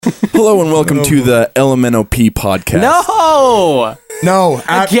Hello and welcome to the LMNOP podcast. No,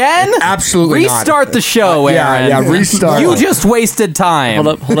 again? Absolutely not. Restart the show, Aaron. Yeah, restart. You just wasted time.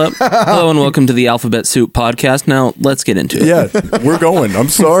 Hold up. Hello and welcome to the Alphabet Soup podcast. Now, let's get into it. Yeah, we're going. I'm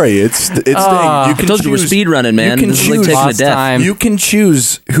sorry. It's thing. You I told you we're speed running, man. You can This is like choose taking a death. time. You can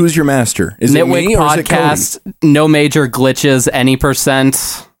choose who's your master. Is it Nitwick me or is it Cody? podcast, no major glitches, any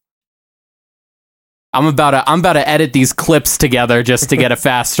percent. I'm about to edit these clips together just to get a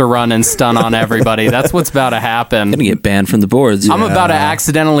faster run and stun on everybody. That's what's about to happen. Gonna get banned from the boards. I'm about to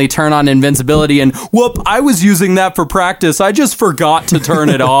accidentally turn on invincibility and whoop, I was using that for practice. I just forgot to turn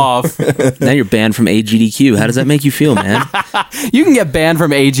it off. Now you're banned from AGDQ. How does that make you feel, man? You can get banned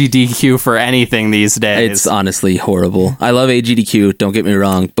from AGDQ for anything these days. It's honestly horrible. I love AGDQ, don't get me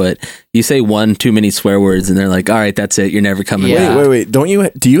wrong, but you say one too many swear words and they're like, all right, that's it. You're never coming Yeah. back.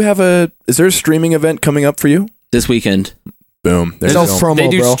 Wait. Is there a streaming event coming up for you? This weekend. Boom. There's No no promo, They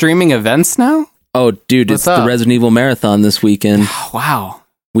do bro. streaming events now? Oh, dude, What's it's up? the Resident Evil Marathon this weekend. Wow.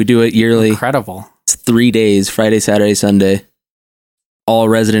 We do it yearly. Incredible. It's 3 days, Friday, Saturday, Sunday. All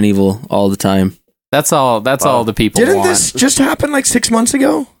Resident Evil, all the time. That's all the people Didn't want. this just happen like 6 months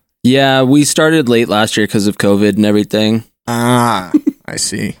ago? Yeah, we started late last year because of COVID and everything. Ah, I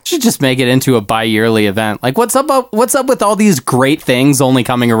see. Should just make it into a bi-yearly event. Like, what's up with all these great things only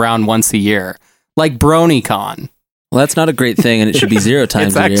coming around once a year? Like BronyCon. Well, that's not a great thing, and it should be 0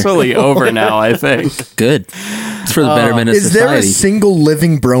 times It's a year. actually over now, I think. Good. It's for the betterment of Is there a society. single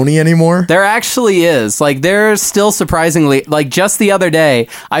living brony anymore? There actually is. Like, there's still surprisingly, like, just the other day,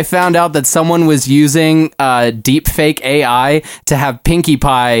 I found out that someone was using deepfake AI to have Pinkie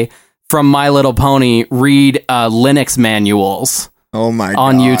Pie from My Little Pony read Linux manuals Oh my god.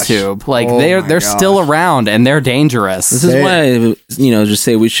 on YouTube. Like, Oh they're my still gosh. around and they're dangerous. This is why I, just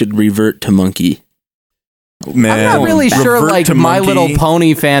say we should revert to monkey. Man, I'm not really sure, revert like, to My monkey. Little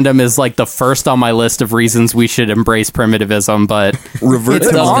Pony fandom is, like, the first on my list of reasons we should embrace primitivism, but Revert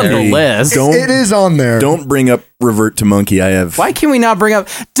it's to on monkey. the list. It is on there. Don't bring up revert to monkey. Why can we not bring up...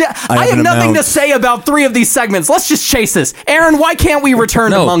 I have an nothing amount. to say about 3 of these segments. Let's just chase this. Aaron, why can't we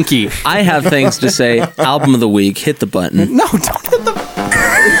return to No. Monkey? I have things to say. Album of the week. Hit the button. No, don't hit the...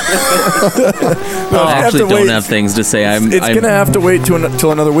 I actually don't have things to say. I'm gonna have to wait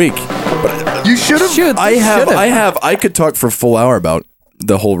till another week. You should have. I could talk for a full hour about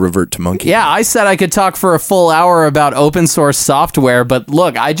the whole revert to monkey. Yeah, I said I could talk for a full hour about open source software, but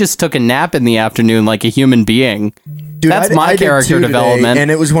look, I just took a nap in the afternoon like a human being. Dude, That's I my did character too today, development. and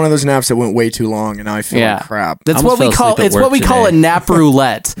it was one of those naps that went way too long, and now I feel like crap. That's I what almost we fell call asleep at it's what work we call a today. nap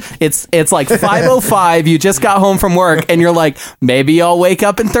roulette. It's like 5:05, you just got home from work and you're like, maybe I'll wake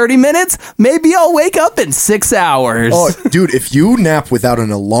up in 30 minutes, maybe I'll wake up in 6 hours. Oh, dude, if you nap without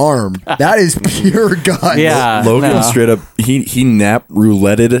an alarm, that is pure guts. Yeah. Logan no. straight up he nap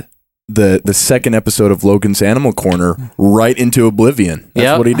rouletted the second episode of Logan's Animal Corner right into oblivion. That's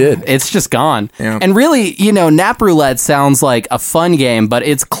Yep. what he did. It's just gone. Yeah. And really, nap roulette sounds like a fun game, but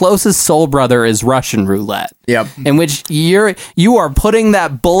its closest soul brother is Russian roulette. Yep. In which you are putting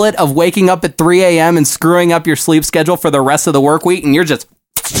that bullet of waking up at 3 a.m. and screwing up your sleep schedule for the rest of the work week, and you're just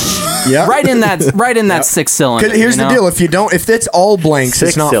Yeah. right in that 6 cylinder. 'Cause here's the deal: if it's all blanks,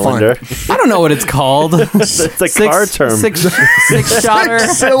 it's not Six-cylinder. I don't know what it's called. It's a car term. Six shotter. fun.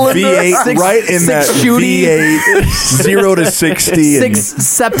 Cylinder. V8 Six- right in six that shooty. V8 0 to 60. and- 6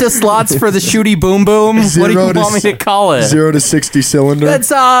 septa slots for the shooty boom boom. What do you 0 to want me to call it? 0 to 60 cylinder.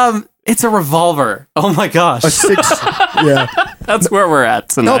 It's a revolver. Oh my gosh. a 6. Yeah. That's where we're at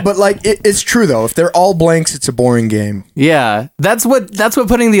tonight. No, but like it's true though. If they're all blanks, it's a boring game. yeah, that's what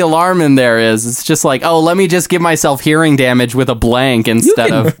putting the alarm in there is. It's just like, oh, let me just give myself hearing damage with a blank You instead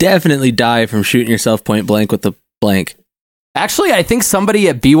can of. definitely die from shooting yourself point blank with a blank. Actually, I think somebody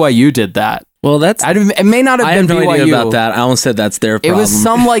at BYU did that. Well, that's... It may not have I been have no BYU. idea about that. I almost said that's their It problem. was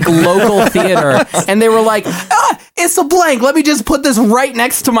some like local theater, and they were like, it's a blank. Let me just put this right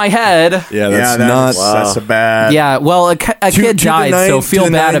next to my head. Yeah, that's a bad. Yeah, well, a kid to the died, nine- so to feel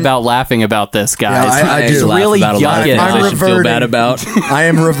the bad nine- about laughing about this, guys. Yeah, I it's do. laugh really about a lot of yucky. things I I'm should feel reverting. bad about. I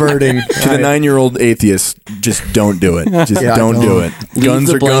am reverting to the 9-year-old atheist. Just don't do it. Just Yeah, don't do don't. it. Leave Guns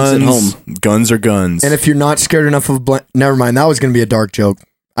the are blanks at guns. home. Guns are guns. And if you're not scared enough of never mind. That was going to be a dark joke.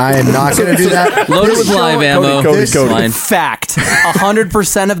 I am not going to do that. Loaded with live ammo. Cody, It's Cody. fine. Fact: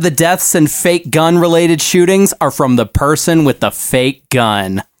 100% of the deaths in fake gun-related shootings are from the person with the fake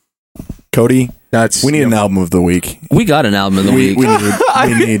gun. Cody, That's we need an album of the week. We got an album of the week. We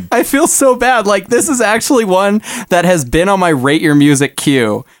need. I feel so bad. Like, this is actually one that has been on my Rate Your Music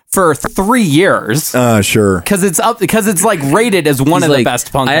queue for 3 years. Sure. Because it's like rated as one He's of the like,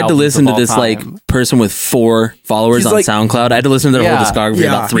 best punk I had to albums listen of to this all like time. person with 4 followers He's on like- SoundCloud. I had to listen to their whole discography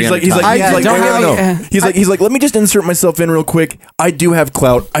about 300 He's like, times. he's like, let me just insert myself in real quick. I do have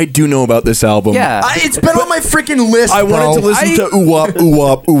clout. I do know about this album. Yeah. It's been on my freaking list. I wanted to listen to Ooh Wop, Ooh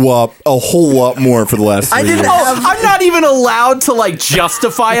Wop, Ooh Wop a whole lot more for the last 3 years. I'm not even allowed to like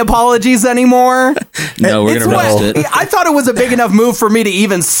justify apologies anymore. No, we're It's going to roast what- it. I thought it was a big enough move for me to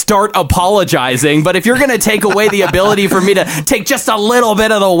even start apologizing, but if you're going to take away the ability for me to take just a little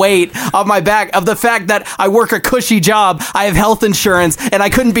bit of the weight off my back of the fact that I work a cushy job, I have health insurance, and I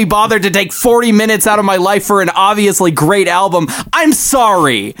couldn't be bothered to take 40 minutes out of my life for an obviously great album, I'm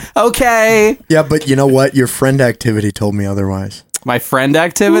sorry. Okay? Yeah, but you know what? Your friend activity told me otherwise. My friend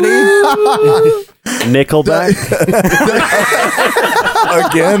activity? Nickelback.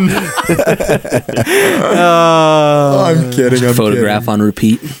 Again. I'm kidding. I'm Photograph on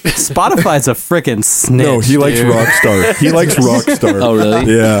repeat. Spotify's a freaking snitch. No, he likes dude. Rockstar. He likes Rockstar. Oh,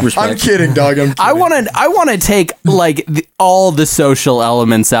 really? Yeah. kidding. I'm kidding, dog. I'm kidding. I want to take like all the social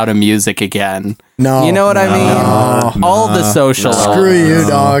elements out of music again. No. You know what I mean? All the social Screw you,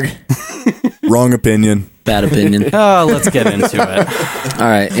 dog. Wrong opinion. Bad opinion. Oh, let's get into it. All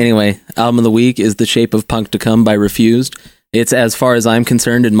right. Anyway, album of the week is The Shape of Punk to Come by Refused. It's, as far as I'm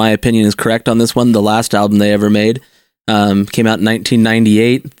concerned, in my opinion, is correct on this one. The last album they ever made came out in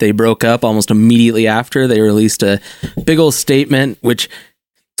 1998. They broke up almost immediately after. They released a big old statement, which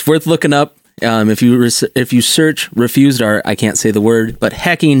it's worth looking up. If you search Refused Art, I can't say the word, but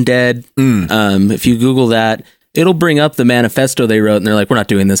Hecking Dead. If you Google that, it'll bring up the manifesto they wrote, and they're like, we're not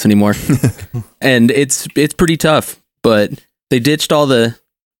doing this anymore. And it's pretty tough, but they ditched all the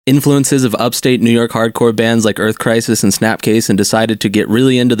influences of upstate New York hardcore bands like Earth Crisis and Snapcase and decided to get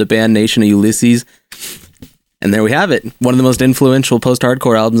really into the band Nation of Ulysses. And there we have it. One of the most influential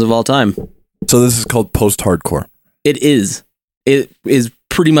post-hardcore albums of all time. So this is called post-hardcore. It is. It is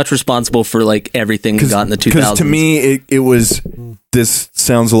pretty much responsible for like everything we got in the 2000s. Because to me, it was, this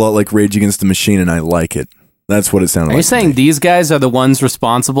sounds a lot like Rage Against the Machine, and I like it. That's what it sounded Are like. you saying these guys are the ones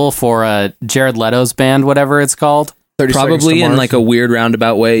responsible for Jared Leto's band, whatever it's called? 30 Seconds Probably to in Mars. like a weird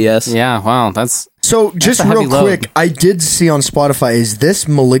roundabout way, yes. Yeah, wow, that's So, just a heavy real load. quick, I did see on Spotify, is this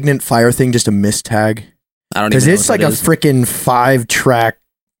Malignant Fire thing just a mistag? I don't even Because know it's what like that a is. freaking 5-track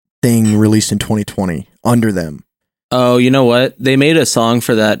thing released in 2020 under them. Oh, you know what? They made a song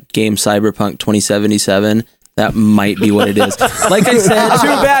for that game Cyberpunk 2077. That might be what it is. Like I said, too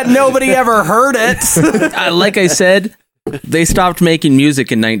bad nobody ever heard it. like I said, they stopped making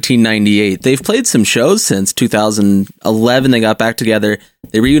music in 1998. They've played some shows since 2011. They got back together.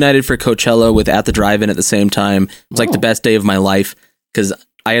 They reunited for Coachella with At the Drive-In at the same time. It's like the best day of my life because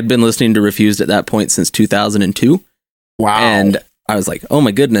I had been listening to Refused at that point since 2002. Wow. And I was like, oh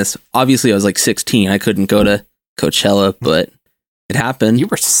my goodness. Obviously, I was like 16. I couldn't go to Coachella, but it happened. You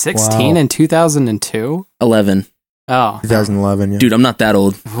were 16 in 2002? 11. Oh. 2011, yeah. Dude, I'm not that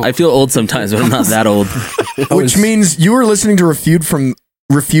old. I feel old sometimes, but I'm not that old. Which means you were listening to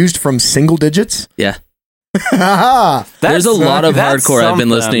Refused from single digits? Yeah. Haha. There's a lot of that's hardcore I've been something.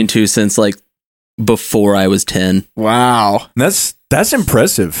 listening to since like before I was 10. Wow. That's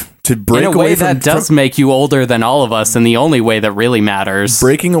impressive. To break In a away way, from, that does make you older than all of us, and the only way that really matters.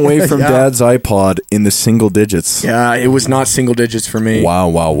 breaking away from Yeah. Dad's iPod in the single digits. Yeah, it was not single digits for me. Wow.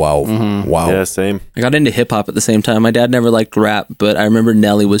 Mm-hmm. Wow. Yeah, same. I got into hip hop at the same time. My dad never liked rap, but I remember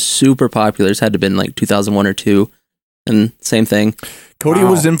Nelly was super popular. This had to have been like 2001 or 2. And same thing. Cody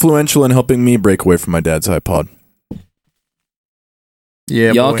was influential in helping me break away from my dad's iPod.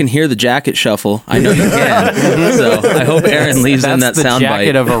 Yeah, Y'all boy. can hear the jacket shuffle. I know you can. So I hope Aaron leaves in that That's the soundbite.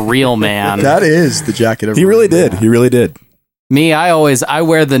 jacket of a real man. That is the jacket of He really did. He really did. Me, I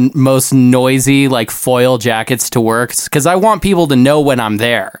wear the most noisy like foil jackets to work because I want people to know when I'm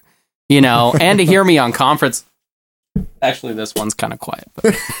there, you know, and to hear me on conference. Actually, this one's kind of quiet.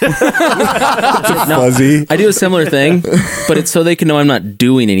 But. Fuzzy. I do a similar thing, but it's so they can know I'm not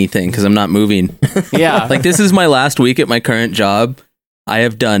doing anything because I'm not moving. Yeah, Like this is my last week at my current job. I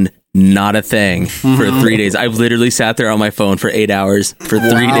have done not a thing for 3 days. I've literally sat there on my phone for 8 hours for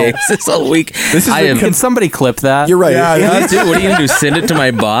 3 days this whole week. This is I am. can somebody clip that? You're right. Yeah, Dude, what are you gonna do? Send it to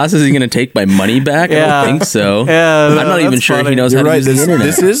my boss? Is he gonna take my money back? I Yeah. don't think so. Yeah, I'm not even sure he knows You're how to right. use the internet.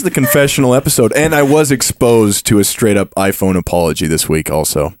 This is the confessional episode, and I was exposed to a straight up iPhone apology this week.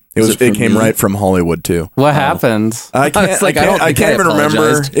 Also, Was it it from came me? right from Hollywood too. What happened? I can't. It's like, I I don't can't, I think can't I even remember.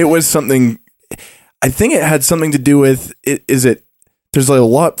 apologized. It was something. I think it had something to do with. Is it There's a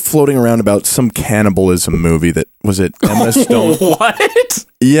lot floating around about some cannibalism movie that was it Emma Stone. What?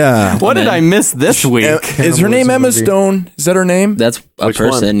 Yeah. What did I miss this week? Is her name Emma movie. Stone? Is that her name? That's a Which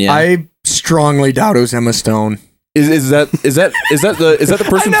person. one? Yeah. I strongly doubt it was Emma Stone. Is that the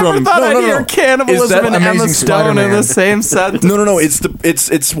person I never from? thought I'd no. hear Is cannibalism that and Emma Amazing Stone in Spider-Man? the same sentence. No.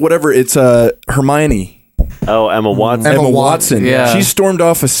 It's whatever. It's Hermione. Oh, Emma Watson. Emma Emma Watson. Watson. Yeah. She stormed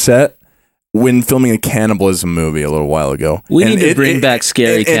off a set when filming a cannibalism movie a little while ago. we And need to bring back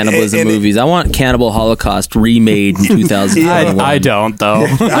scary cannibalism movies. I want Cannibal Holocaust remade in 2021. I don't though.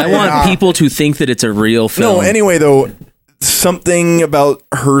 I want people to think that it's a real film. No, anyway, though, something about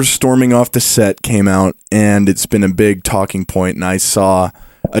her storming off the set came out, and it's been a big talking point, and I saw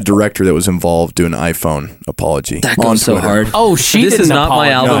a director that was involved do an iPhone apology. that on goes so Twitter. hard. Oh, she This didn't is not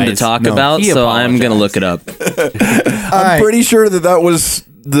my album to apologize. talk No. about, He so I'm going to look it up. All right. Pretty sure that was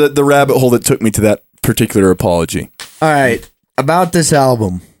the rabbit hole that took me to that particular apology. All right. About this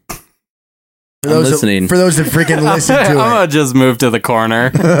album. For I'm those listening. For those that freaking listen I'm to gonna just move to the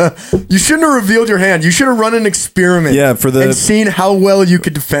corner. it. You shouldn't have revealed your hand. You should have run an experiment. Yeah, for the and seen how well you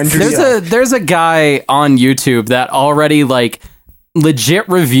could defend yourself. There's a guy on YouTube that already like legit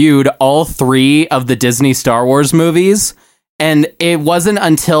reviewed all 3 of the Disney Star Wars movies. And it wasn't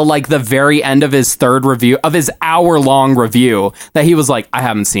until like the very end of his 3rd review of his hour-long review that he was like, I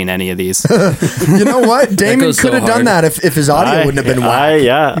haven't seen any of these. You know what? Damon goes so could have done hard. that if his audio wouldn't have been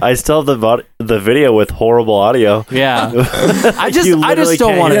whack. I still have the video with horrible audio. Yeah. I You just literally don't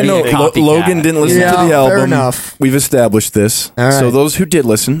can't want to hear be anything. a copycat. Logan didn't listen Yeah, to the fair album. enough. We've established this. All So right. those who did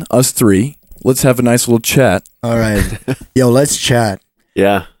listen, us 3, let's have a nice little chat. All right. Yo, let's chat.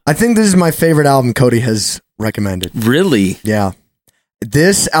 Yeah. I think this is my favorite album Cody has recommended. Really? Yeah.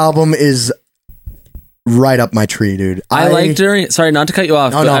 This album is right up my tree, dude. I liked during. Sorry, not to cut you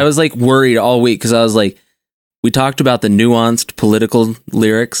off, No, but no. I was like worried all week because I was like, we talked about the nuanced political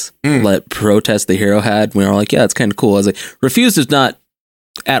lyrics that Protest the Hero had. We were all like, yeah, it's kind of cool. I was like, Refused is not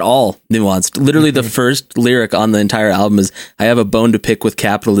at all nuanced. Literally, the first lyric on the entire album is, I have a bone to pick with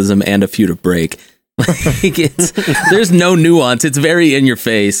capitalism and a few to break. Like there's no nuance. It's very in your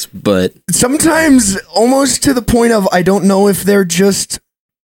face, but Sometimes almost to the point of I don't know if they're just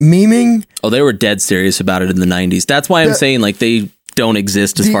memeing. they were dead serious about it in the 90s. That's why I'm The- saying like they don't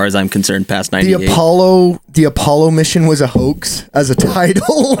exist as the- far as I'm concerned past The 98. Apollo mission was a hoax as a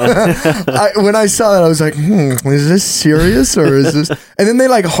title. When I saw that, I was like, is this serious or is this? And then they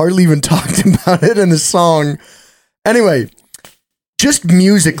like hardly even talked about it in the song. Anyway, just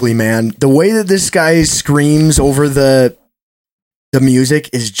musically, man, the way that this guy screams over the music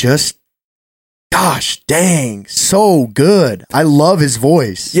is just, gosh dang, so good. I love his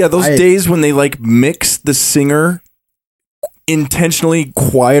voice. Yeah, those days when they like mix the singer intentionally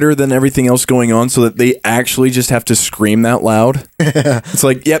quieter than everything else going on so that they actually just have to scream that loud. It's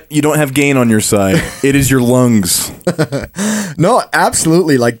like, yep, you don't have gain on your side. It is your lungs. No,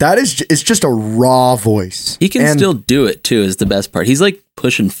 absolutely. Like that is, it's just a raw voice. He can And- still do it too, is the best part. He's like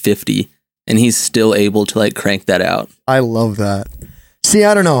pushing 50 and he's still able to like crank that out. I love that. See,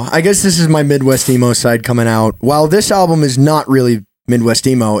 I don't know. I guess this is my Midwest emo side coming out. While this album is not really Midwest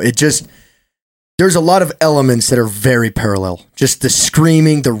emo, it just, there's a lot of elements that are very parallel. Just the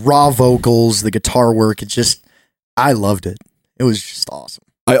screaming, the raw vocals, the guitar work. It just, I loved it. It was just awesome.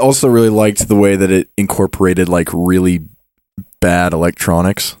 I also really liked the way that it incorporated like really bad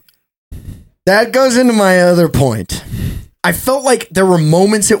electronics. That goes into my other point. I felt like there were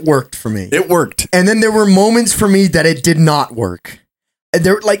moments it worked for me. It worked. And then there were moments for me that it did not work. And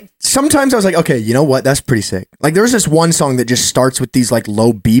there, like, sometimes I was like, okay, you know what? That's pretty sick. Like, there was this one song that just starts with these, like,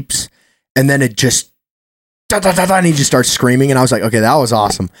 low beeps, and then it just, da, da, da, da, and he just starts screaming, and I was like, okay, that was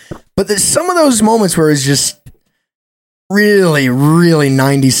awesome. But there's some of those moments where it's just really, really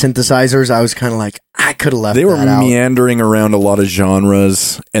 90s synthesizers, I was kind of like, I could have left They were that out. meandering around a lot of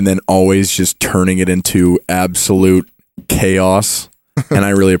genres and then always just turning it into absolute chaos. And I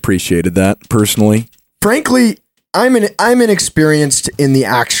really appreciated that personally. Frankly, I'm inexperienced in the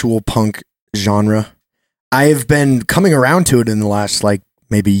actual punk genre. I have been coming around to it in the last like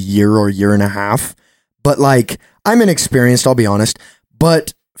maybe year or year and a half, but like I'm inexperienced, I'll be honest.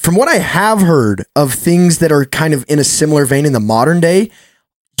 But from what I have heard of things that are kind of in a similar vein in the modern day,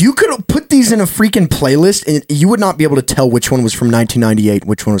 you could put these in a freaking playlist and you would not be able to tell which one was from 1998,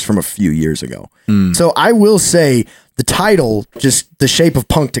 which one was from a few years ago. So I will say the title, just The Shape of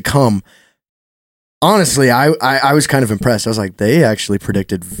Punk to Come, honestly, I was kind of impressed. I was like, they actually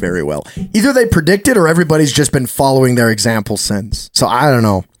predicted very well. Either they predicted or everybody's just been following their example since. So I don't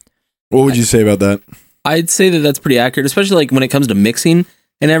know. What would you say about that? I'd say that that's pretty accurate, especially like when it comes to mixing.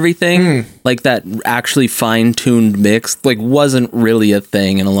 and everything, like that actually fine-tuned mix, like wasn't really a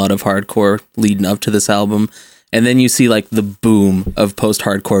thing in a lot of hardcore leading up to this album. And then you see like the boom of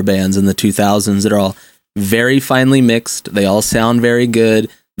post-hardcore bands in the 2000s that are all very finely mixed. They all sound very good.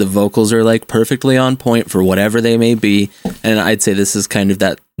 The vocals are like perfectly on point for whatever they may be. And I'd say this is kind of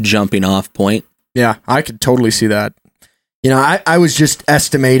that jumping off point. Yeah, I could totally see that. You know, I was just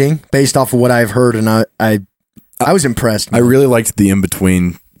estimating based off of what I've heard, and I was impressed. I really liked the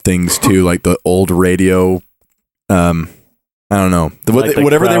in-between things too, like the old radio. I don't know. Like the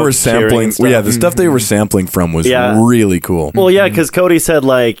whatever they crowd were cheering sampling. and stuff. Yeah, the stuff they were sampling from was really cool. Well, yeah, because Cody said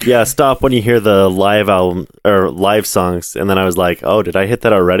like, yeah, stop when you hear the live album or live songs, and then I was like, oh, did I hit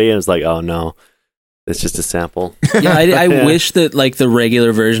that already? And it's like, oh no, it's just a sample. Yeah, I wish that like the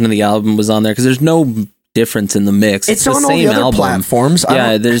regular version of the album was on there because there's no difference in the mix. It's the on all same the other album. platforms.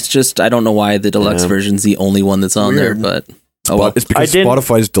 Yeah, there's just I don't know why the deluxe version's the only one that's on Weird. there, but well. It's because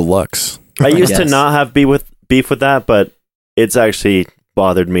Spotify's deluxe. I used to Yes. not have beef with that, but it's actually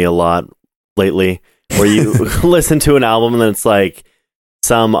bothered me a lot lately. Where you listen to an album and then it's like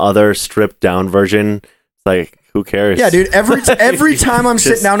some other stripped down version. It's like, who cares? Yeah, dude. Every time I'm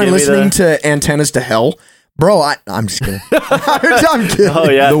sitting Just down and give me listening to Antennas to Hell, bro, I'm just kidding. I'm kidding. Oh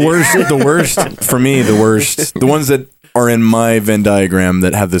yeah, The worst for me, the ones that are in my Venn diagram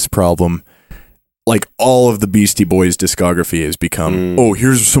that have this problem, like all of the Beastie Boys discography has become, oh,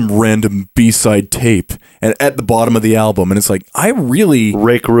 here's some random B-side tape and at the bottom of the album. And it's like, I really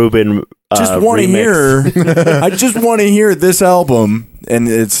Rick Rubin just want to remix. I just want to hear this album. And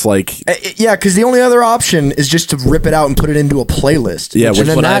it's like, Yeah, because the only other option is just to rip it out and put it into a playlist. Yeah, and which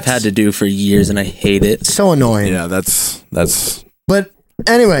then what I've that's had to do for years and I hate it. so annoying. yeah, that's But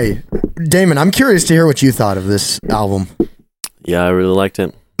anyway, Damon, I'm curious to hear what you thought of this album. Yeah, I really liked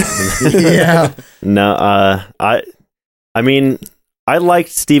it. Yeah. No, I mean, I liked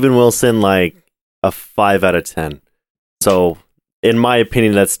Steven Wilson like a 5 out of 10. So, in my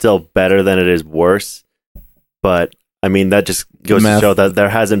opinion, that's still better than it is worse. But I mean, that just goes to show that there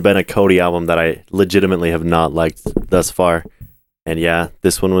hasn't been a Cody album that I legitimately have not liked thus far. And yeah,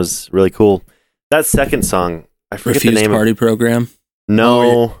 this one was really cool. That second song, I forget Refused the name. Party Program.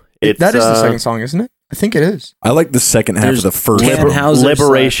 No, it's That is the second song, isn't it? I think it is. I like the second half of There's the first. Liber- one. Hauser's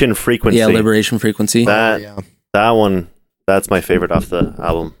Liberation Frequency. Yeah, Liberation Frequency. That yeah. that one, that's my favorite off the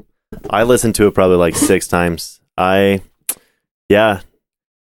album. I listened to it probably like 6 times. I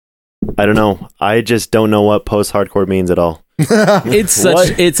don't know. I just don't know what post-hardcore means at all. It's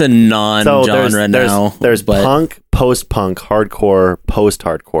What? it's a non-genre now. There's but punk, post-punk, hardcore,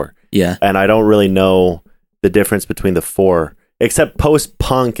 post-hardcore. yeah, And I don't really know the difference between the 4. Except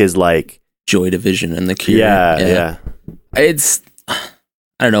post-punk is like, Joy Division and The Cure. yeah. It's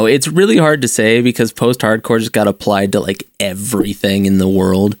I don't know. It's really hard to say because post-hardcore just got applied to like everything in the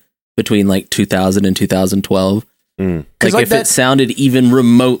world between like 2000 and 2012. Like if it sounded even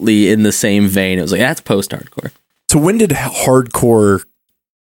remotely in the same vein, it was like that's post-hardcore. So when did hardcore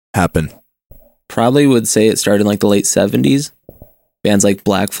happen? Probably would say it started in like the late 70s. Bands like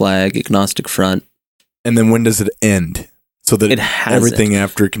Black Flag, Agnostic Front. And then when does it end? So that It hasn't. everything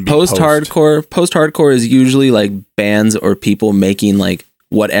after can be Post-hardcore is usually like bands or people making like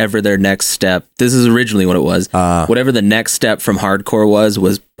whatever their next step. This is originally what it was. Whatever the next step from hardcore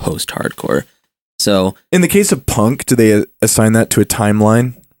was post-hardcore. So In the case of punk, do they assign that to a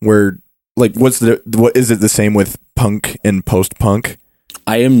timeline where, like, what is it the same with punk and post-punk?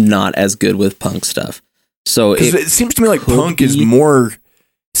 I am not as good with punk stuff. So Because it seems to me like could punk is be- more.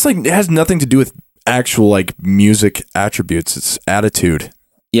 It's like it has nothing to do with actual like music attributes. It's attitude.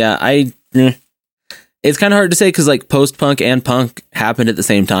 yeah, it's kind of hard to say because like post-punk and punk happened at the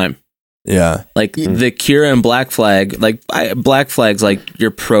same time. Yeah. Like The Cure and Black Flag, Black Flag's like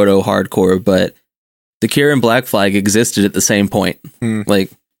your proto-hardcore, but The Cure and Black Flag existed at the same point.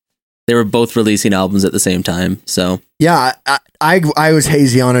 Like they were both releasing albums at the same time. So Yeah, I was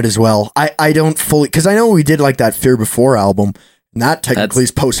hazy on it as well. I don't fully, because I know we did like that Fear Before album, and that technically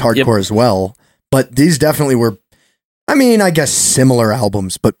is post-hardcore as well. But these definitely were, I mean, I guess similar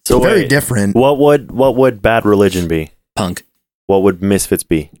albums, but very different. What would Bad Religion be? punk. What would Misfits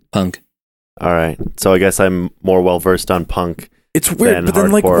be? Punk. All right. So I guess I'm more well versed on punk. It's weird, Then but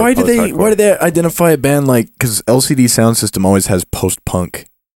then like, hardcore, why do post-hardcore. they identify a band like? Because LCD Sound System always has post-punk.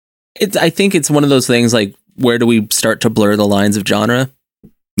 I think it's one of those things like where do we start to blur the lines of genre?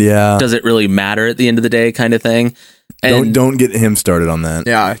 Yeah. Does it really matter at the end of the day kind of thing? And Don't get him started on that.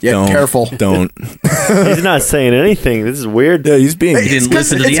 Yeah, Don't, careful. Don't. He's not saying anything. This is weird. Yeah, he's being. you didn't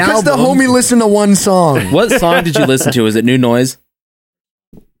listen to the It's because album. the homie listened to one song. What song did you listen to? Was it New Noise?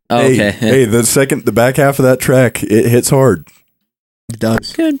 Oh, Hey, okay. hey, the back half of that track, it hits hard. It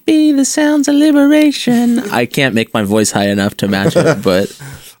does. Could be the sounds of liberation. I can't make my voice high enough to match it, but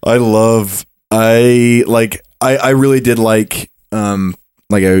I really did like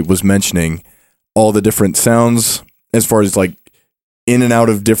I was mentioning, all the different sounds as far as like in and out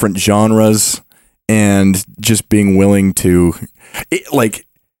of different genres, and just being willing to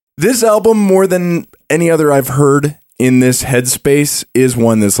this album, more than any other I've heard in this headspace, is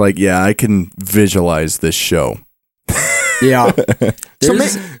one that's like, yeah, I can visualize this show. Yeah.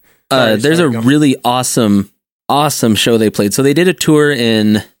 There's a really awesome show they played. So they did a tour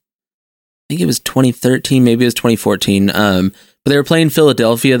in, I think it was 2013, maybe it was 2014. But they were playing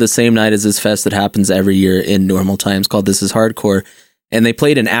Philadelphia the same night as this fest that happens every year in normal times called This Is Hardcore. And they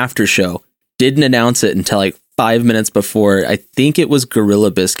played an after show. Didn't announce it until like 5 minutes before. I think it was Gorilla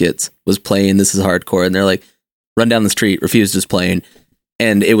Biscuits was playing This Is Hardcore. And they're like, Run Down the Street, Refused is playing.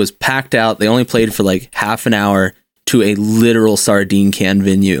 And it was packed out. They only played for like half an hour to a literal sardine can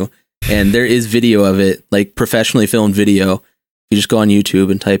venue. And there is video of it, like professionally filmed video. You just go on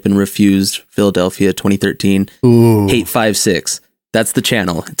YouTube and type in Refused Philadelphia 2013 856. That's the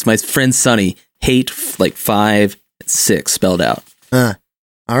channel. It's my friend Sonny. Hate like 5-6 spelled out. All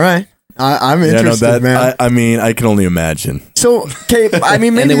right. I'm interested, man. I mean, I can only imagine. So, okay, I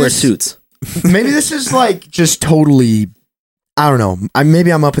mean, maybe And they wear suits. Maybe this is like just totally, I don't know.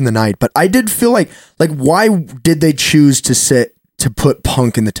 Maybe I'm up in the night, but I did feel like why did they choose to put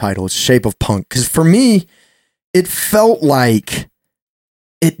punk in the title? It's Shape of Punk. Because for me, it felt like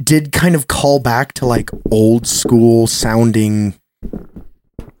it did kind of call back to like old school sounding.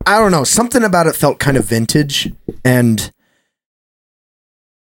 I don't know. Something about it felt kind of vintage. And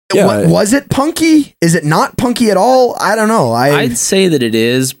yeah, was it punky? Is it not punky at all? I don't know. I'd say that it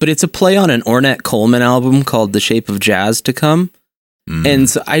is, but it's a play on an Ornette Coleman album called The Shape of Jazz to Come. And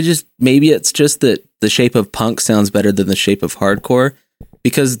so maybe it's just that The Shape of Punk sounds better than The Shape of Hardcore,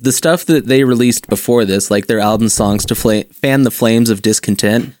 because the stuff that they released before this, like their album songs to fan the flames of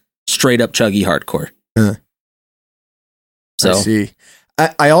discontent, straight up chuggy hardcore. So I see.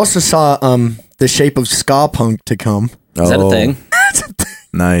 I also saw The Shape of Ska Punk to Come. Is that a thing?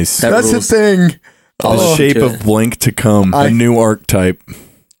 Nice. That's a thing. The Shape of Blink to Come, a new archetype.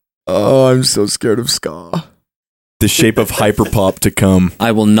 Oh, I'm so scared of ska. The Shape of Hyperpop to Come.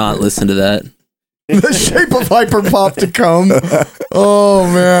 I will not listen to that. The Shape of Hyperpop to Come. Oh,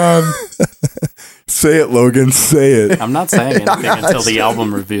 man. Say it, Logan. Say it. I'm not saying anything until the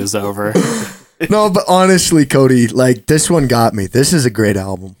album review is over. No, but honestly, Cody, like this one got me. This is a great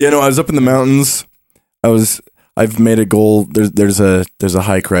album. You know, I was up in the mountains. I've made a goal. There's a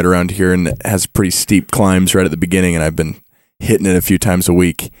hike right around here, and it has pretty steep climbs right at the beginning, and I've been hitting it a few times a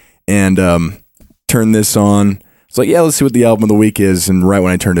week. And turned this on. It's like, yeah, let's see what the album of the week is. And right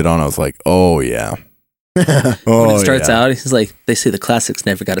when I turned it on, I was like, oh yeah. When it starts out, he's like, they say the classics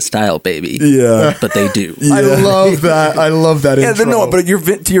never got a style, baby. Yeah, but they do. Yeah. I love that. I love that. Yeah, intro. but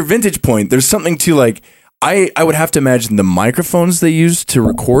to your vintage point, there's something to like. I would have to imagine the microphones they used to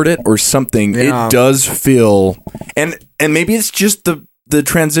record it or something. Yeah. It does feel, and maybe it's just the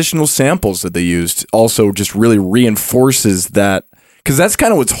transitional samples that they used also just really reinforces that, because that's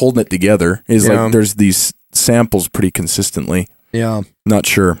kind of what's holding it together. Is like there's these samples pretty consistently. Yeah. Not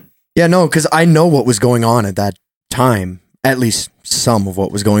sure. Yeah, no, because I know what was going on at that time. At least some of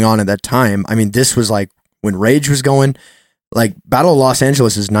what was going on at that time. I mean, this was like when Rage was going. Like Battle of Los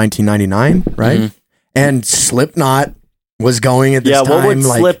Angeles is 1999, right? Mm-hmm. And Slipknot was going at this time. Yeah, what would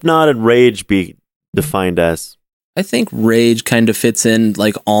Slipknot and Rage be defined as? I think Rage kind of fits in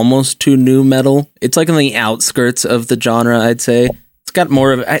like almost to nu metal. It's like on the outskirts of the genre, I'd say. It's got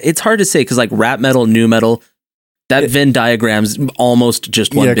more of, it's hard to say because like rap metal, nu metal, that Venn diagram's almost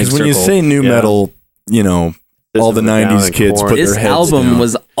just one big circle. When you say nu metal, you know, all the 90s kids put their heads down. This album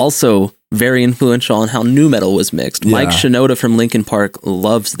was also very influential on how nu metal was mixed. Yeah. Mike Shinoda from Linkin Park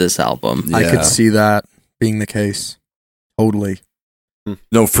loves this album. I could see that being the case. Totally.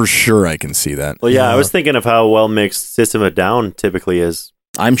 No, for sure I can see that. Well, I was thinking of how well mixed System of a Down typically is.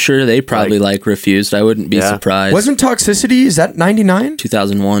 I'm sure they probably like Refused. I wouldn't be surprised. Wasn't Toxicity, is that 99?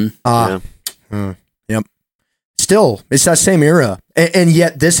 2001. Yep. Still, it's that same era. And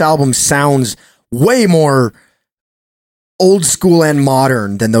yet this album sounds way more old school and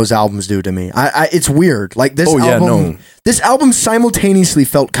modern than those albums do to me. It's weird. Like this this album simultaneously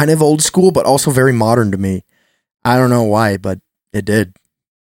felt kind of old school, but also very modern to me. I don't know why, but it did.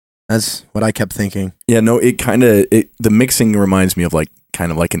 That's what I kept thinking. Yeah, no, the mixing reminds me of like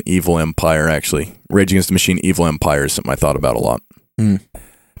kind of like an Evil Empire, actually. Rage Against the Machine, Evil Empire is something I thought about a lot.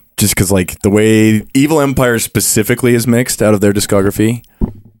 Just because like the way Evil Empire specifically is mixed out of their discography,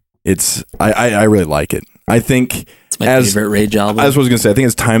 I really like it. I think It's my favorite Rage album. as I was going to say, I think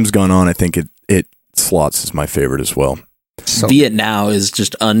as time's gone on, I think it slots as my favorite as well. So, Viet Now is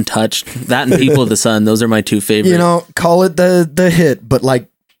just untouched. That and People of the Sun, those are my two favorites. you know, call it the hit, but like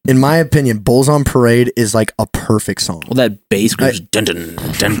in my opinion, Bulls on Parade is like a perfect song. well, that bass groove, dun dun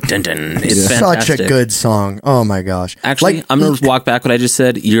dun dun dun. It's fantastic. Such a good song. Oh my gosh. Actually, Like, I'm gonna walk back what I just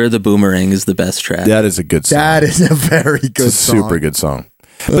said. You're the Boomerang is the best track. That is a good song. that is a very good It's a song. super good song.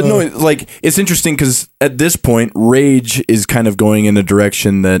 But no, like it's interesting because at this point, Rage is kind of going in a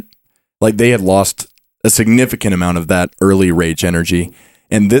direction that, like, they had lost a significant amount of that early Rage energy,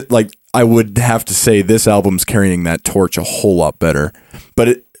 and I would have to say this album's carrying that torch a whole lot better.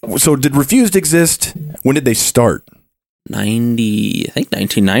 But so did Refused exist? When did they start? 90, I think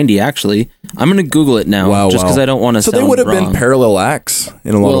 1990. Actually, I'm gonna Google it now, Wow, just wow. because I don't want to. So sound they would have wrong. been parallel acts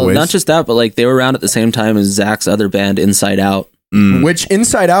in a lot of ways. Not just that, but like they were around at the same time as Zach's other band, Inside Out. Which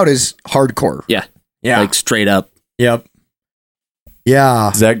Inside Out is hardcore. Yeah, Yeah. like straight up. Yep.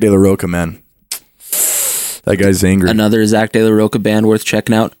 Yeah. Zach De La Rocha, man, that guy's angry. Another Zach De La Rocha band worth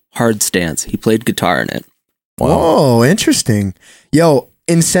checking out. Hard Stance. He played guitar in it. Wow. Oh, interesting. Yo,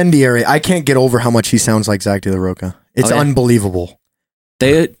 Incendiary. I can't get over how much he sounds like Zach De La Rocha. It's Oh, yeah. unbelievable.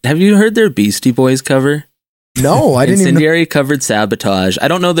 Have you heard their Beastie Boys cover? No, I didn't even know. Incendiary covered Sabotage. I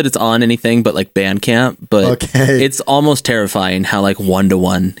don't know that it's on anything but like Bandcamp, but Okay. it's almost terrifying how like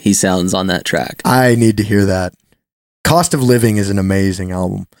 1-to-1 he sounds on that track. I need to hear that. Cost of Living is an amazing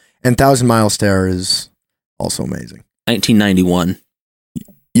album. And 1,000 Mile Stare is also amazing. 1991.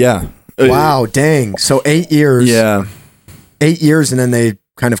 Yeah. Wow, dang. So 8 years. Yeah. 8 years, and then they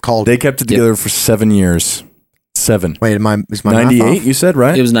kind of called. They kept it together for 7 years. 7. Wait, is my math 98, off? you said,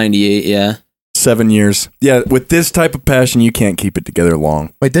 right? It was 98, yeah. 7 years. Yeah, with this type of passion, you can't keep it together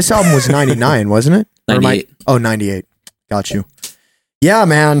long. Wait, this album was 99, wasn't it? Or am I- 98. Oh, 98. Got you. Yeah,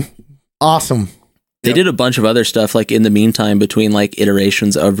 man. Awesome. They did a bunch of other stuff like in the meantime between like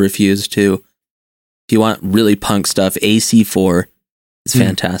iterations of Refused too. If you want really punk stuff, AC4 is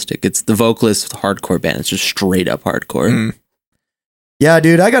fantastic. It's the vocalist with the hardcore band. It's just straight up hardcore. Yeah,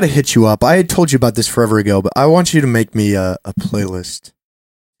 dude, I got to hit you up. I had told you about this forever ago, but I want you to make me a playlist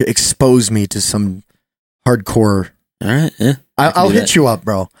to expose me to some hardcore. All right. Yeah. I'll do hit that. you up,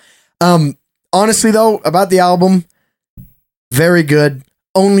 bro. Honestly, though, about the album, very good.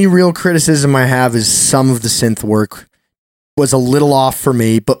 Only real criticism I have is some of the synth work was a little off for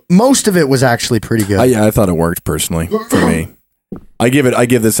me, but most of it was actually pretty good. Yeah, I thought it worked personally for me. I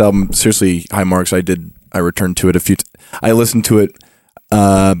give this album seriously high marks. I returned to it a few. I listened to it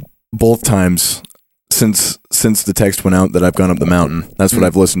both times since the text went out that I've gone up the mountain. That's what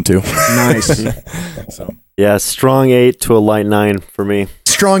I've listened to. Nice. So Yeah, strong 8 to a light 9 for me.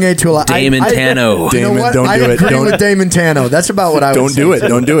 Strong 8 to a lot. Damon Tano. You know Damon, what? don't I do it. agree Don't- with Damon Tano. That's about what I would don't do say. it.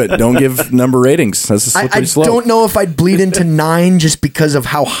 Don't do it. Don't give number ratings. That's a I slippery slope. don't know if I'd bleed into 9 just because of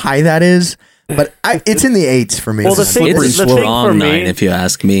how high that is, but it's in the 8s for me. Well, the It's thing- slippery It's the slope. thing for strong me- 9 if you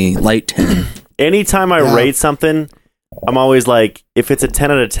ask me. Light 10. Anytime I Yeah. rate something, I'm always like, if it's a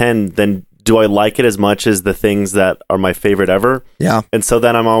 10 out of 10, then do I like it as much as the things that are my favorite ever? yeah. And so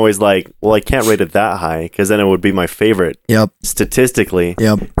then I'm always like, well, I can't rate it that high because then it would be my favorite Yep. statistically.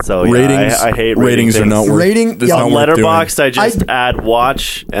 Yep. So yeah, Ratings. I hate ratings are things. not worth. Rating- it's yeah. not On worth doing. Letterboxd, I just add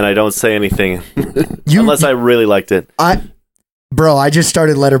watch and I don't say anything You, unless I really liked it. I just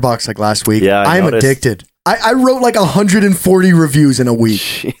started Letterboxd like last week. Yeah, I I'm noticed. addicted. I wrote like 140 reviews in a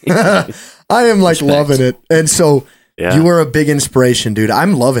week. I am like loving it. And so Yeah. you were a big inspiration, dude.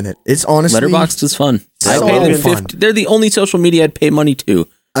 I'm loving it. It's honestly Letterboxd is fun. I So pay them fun. 50. They're the only social media I'd pay money to.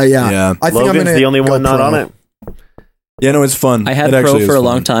 Yeah. Yeah. I think I'm Logan's gonna the only go one not pro. on it. Yeah, no, it's fun. I had It Pro actually is for a fun.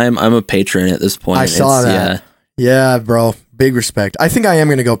 long time. I'm a patron at this point. I saw that. Yeah, bro. Big respect. I think I am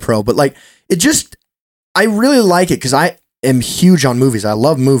going to go pro, but like I really like it because I am huge on movies. I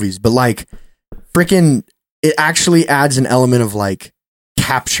love movies, but like freaking, it actually adds an element of like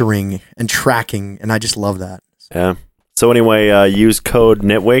capturing and tracking, and I just love that. Yeah. So anyway, use code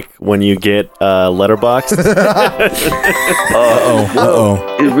Nitwick when you get Letterboxd.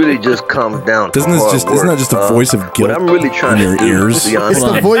 Uh-oh. It really just comes down to Isn't hard that just a work. voice of What guilt I'm really trying in your to do, ears? to be honest, It's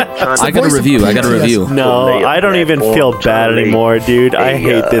Hold the on. voice. I got a review. I got a review. No, I don't even feel bad anymore, dude. I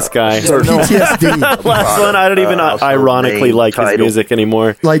hate this guy. PTSD. Last one, I don't even ironically name, like his title. music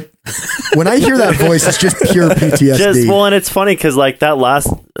anymore. Like when I hear that voice, it's just pure PTSD. And it's funny because like that last,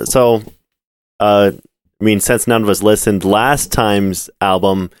 since none of us listened, last time's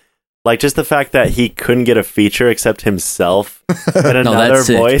album, like just the fact that he couldn't get a feature except himself and another that's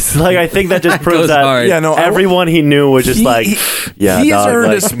sick. voice, like I think that just proves goes that hard. Yeah, no, everyone he knew was just like, yeah, he has dog, earned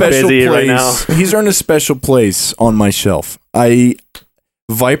like, a special busy place. right now. He's earned a special place on my shelf.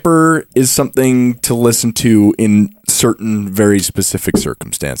 Viper is something to listen to in certain very specific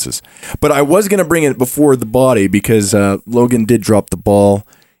circumstances. But I was going to bring it before the body because Logan did drop the ball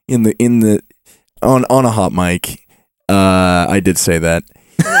on a hot mic. I did say that.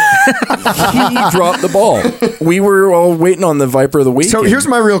 He dropped the ball. We were all waiting on the Viper of the Week. So here's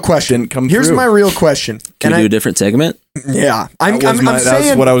my real question. Didn't come Here's through. my real question. Can we do a different segment? Yeah. That's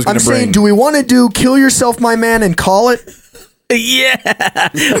saying, what I was gonna I'm saying, bring. do we want to do Kill Yourself, My Man, and call it? Yeah,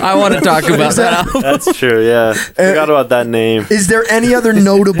 I want to talk about that album. That's true. Yeah, forgot about that name. Is there any other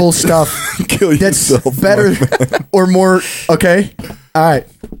notable stuff Kill that's yourself, better or more? Okay. All right.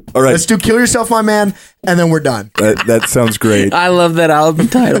 All right. Let's do Kill Yourself, My Man, and then we're done. That sounds great. I love that album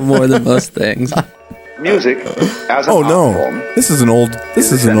title more than most things. Music as an Oh art no. form This is an old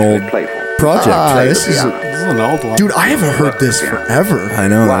essentially playful. project. This is an old one. dude. I haven't heard this forever. I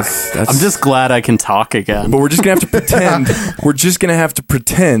know. That's I'm just glad I can talk again. But we're just gonna have to pretend. We're just gonna have to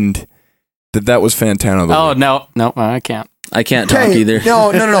pretend that was Fantano. Oh no, I can't. I can't talk Okay, either.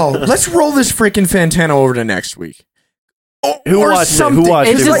 no. Let's roll this freaking Fantano over to next week. Who watched it? Who watched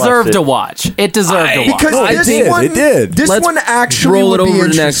It Who watched deserved it? to watch. It deserved to watch. Because No, this it did. one, It did. This Let's one actually roll it would be over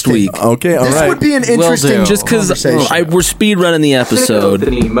to next interesting. week. Okay. All This right. would be an Will interesting do. Just because conversation. we're speed running the episode. Oh,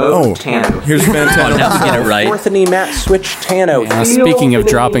 here's Fantano. Now we get it right. Anthony Matt Switch Tano. Yeah, speaking of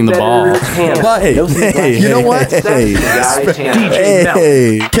dropping the ball. Hey, You know what? Hey, DJ Mel,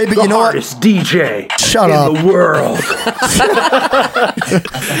 hey. Okay, but you know what? hardest DJ Shut in up. the world.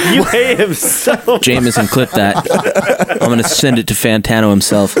 You hate him so. Jameson, clip that. I'm gonna send it to Fantano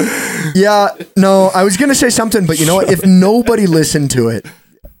himself. Yeah, no, I was gonna say something, but you know what? If nobody listened to it,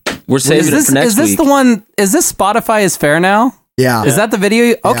 We're saving it for next is this week. the one? Is this Spotify is fair now? yeah, Is that the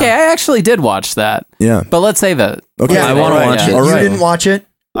video? Okay, I actually did watch that. Yeah. But let's save it. Okay. Yeah, I want to all right. watch it. All you right. didn't watch it?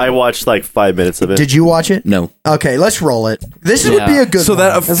 I watched like 5 minutes of it. Did you watch it? No. Okay, let's roll it. This would Yeah. be a good. So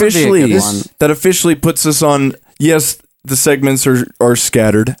that one. This would be a good one. officially puts us on. Yes, the segments are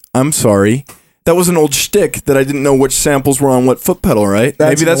scattered. I'm sorry. That was an old shtick that I didn't know which samples were on what foot pedal. Right?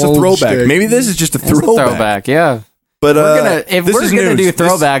 That's Maybe that's an a old throwback. shtick. Maybe this is just a It's a throwback. throwback, yeah. But If this we're is gonna news. do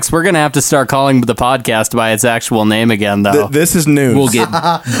throwbacks, we're gonna have to start calling the podcast by its actual name again, though. This is news. We'll get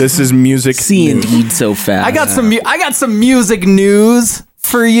This is music. C news. indeed so fast. I got some music news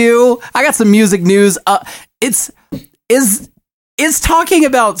for you. I got some music news. Is talking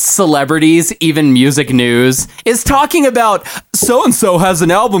about celebrities even music news? Is talking about so and so has an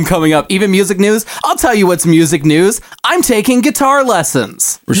album coming up even music news? I'll tell you what's music news. I'm taking guitar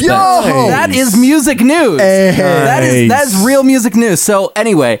lessons. Respect. Yo! That is music news. Hey. That is real music news. So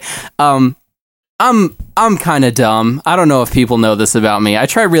anyway, I'm kind of dumb. I don't know if people know this about me. I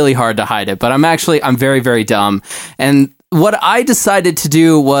try really hard to hide it, but I'm very, very dumb. And what I decided to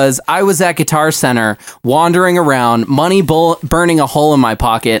do was I was at Guitar Center wandering around, money burning a hole in my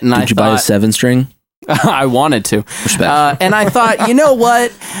pocket, and Did you buy a 7-string? I wanted to. Respect. And I thought, you know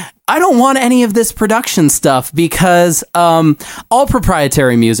what? I don't want any of this production stuff because all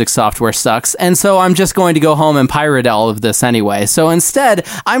proprietary music software sucks. And so I'm just going to go home and pirate all of this anyway. So instead,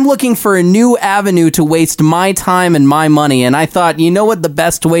 I'm looking for a new avenue to waste my time and my money. And I thought, you know what the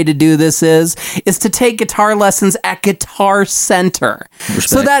best way to do this is to take guitar lessons at Guitar Center.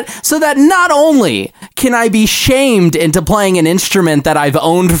 So that not only can I be shamed into playing an instrument that I've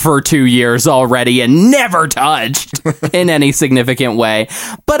owned for 2 years already and never touched in any significant way,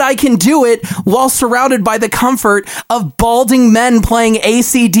 but I can do it while surrounded by the comfort of balding men playing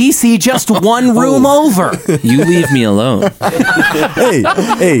AC/DC just one room over. You leave me alone.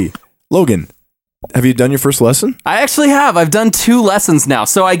 Hey, Logan, have you done your first lesson? I actually have. I've done 2 lessons now.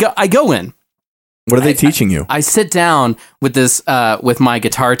 So I go in. What are they teaching you? I sit down with this with my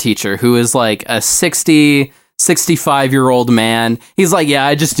guitar teacher, who is like a 65-year-old man. He's like, yeah,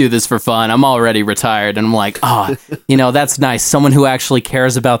 I just do this for fun. I'm already retired. And I'm like, that's nice. Someone who actually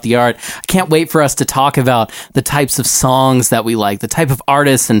cares about the art. I can't wait for us to talk about the types of songs that we like, the type of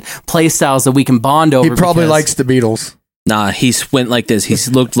artists and play styles that we can bond over. He probably because- likes the Beatles. Nah, he went like this. He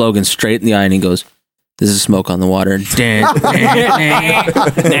looked Logan straight in the eye and he goes, "This is smoke on the water."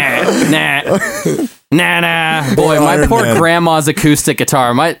 Nah. Boy, my poor grandma's acoustic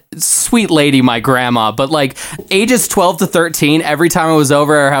guitar. My sweet lady, my grandma. But like ages 12 to 13, every time I was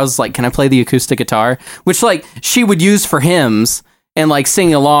over her house, like, can I play the acoustic guitar? Which like she would use for hymns and like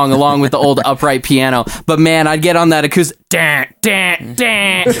sing along with the old upright piano. But man, I'd get on that acoustic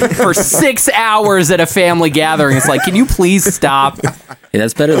for 6 hours at a family gathering. It's like, can you please stop? Hey,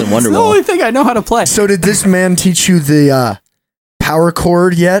 that's better than It's the only Wonderwall. thing I know how to play. So did this man teach you the power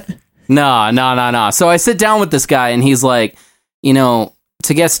chord yet? No. So I sit down with this guy and he's like,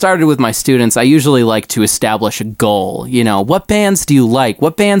 to get started with my students, I usually like to establish a goal. You know, what bands do you like?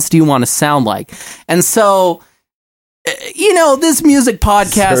 What bands do you want to sound like? And so, you know, this music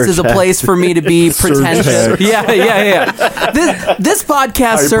podcast is a place for me to be pretentious. Yeah. This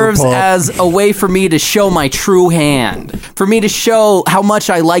podcast serves as a way for me to show my true hand, for me to show how much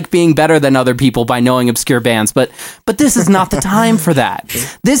I like being better than other people by knowing obscure bands. But this is not the time for that.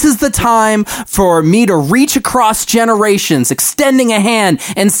 This is the time for me to reach across generations, extending a hand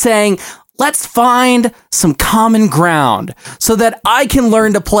and saying, let's find some common ground so that I can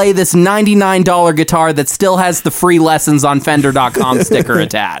learn to play this $99 guitar that still has the free lessons on Fender.com sticker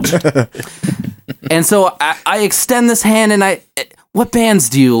attached. And so I extend this hand and what bands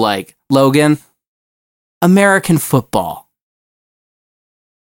do you like, Logan? American Football.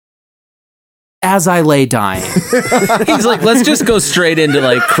 As I Lay Dying. He's like, let's just go straight into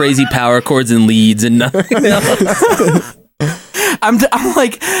like crazy power chords and leads and nothing else. I'm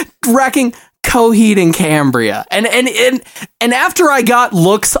like racking Coheed and Cambria. And after I got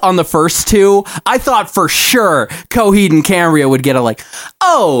looks on the first two, I thought for sure Coheed and Cambria would get a like,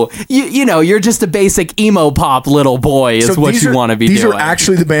 oh, you know, you're just a basic emo pop little boy is what you want to be doing. These are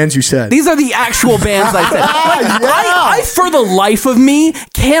actually the bands you said. These are the actual bands I said. I, for the life of me,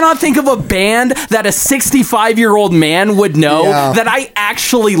 cannot think of a band that a 65-year-old man would know that I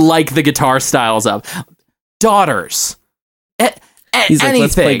actually like the guitar styles of. Daughters. He's like, anything.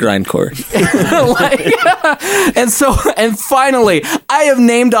 let's play grindcore. And finally, I have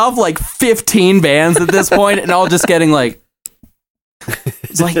named off like 15 bands at this point, and all just getting like,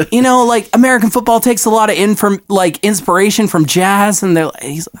 it's like, you know, like American Football takes a lot of inspiration from jazz, and I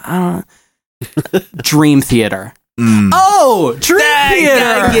don't know, Dream Theater. Oh, Dream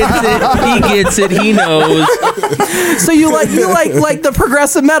Theater. He gets it. He knows. So you like the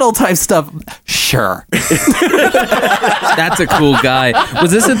progressive metal type stuff? Sure. That's a cool guy.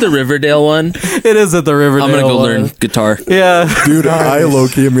 Was this at the Riverdale one? It is at the Riverdale. I'm gonna go learn guitar. Yeah, dude. I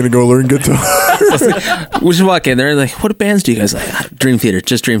low-key am gonna go learn guitar. We should walk in there and like, what bands do you guys like? Dream Theater,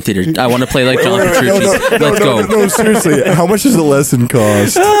 just Dream Theater. I want to play like John Petrucci. Let's go. No, seriously. How much does the lesson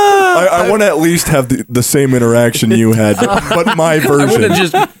cost? I want to at least have the same interaction you had, but my version. I want to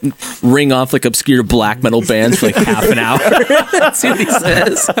just ring off like obscure black metal bands for like half an hour. That's what he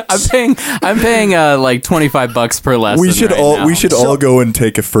says. I'm paying like $25 per lesson. We should all go and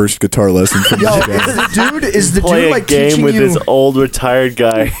take a first guitar lesson from this guy. Dude, is the Play dude a like game teaching with you? this old retired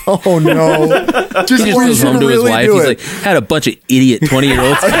guy. Oh no! He just goes home to his wife. He's like, had a bunch of idiot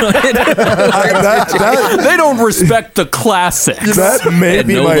 20-year-olds. They don't respect the classics. That may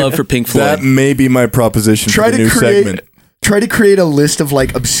be no my love for Pink Floyd. That may be my proposition for the new segment. Try to create a list of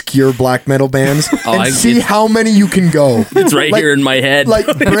like obscure black metal bands and see how many you can go. It's right here in my head. Like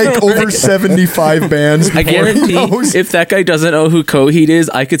break over 75 bands. I guarantee if that guy doesn't know who Coheed is,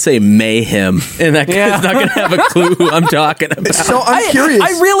 I could say Mayhem, and that guy's not going to have a clue who I'm talking about. So I'm curious. I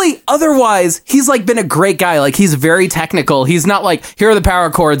really, otherwise, he's like been a great guy. Like he's very technical. He's not like, here are the power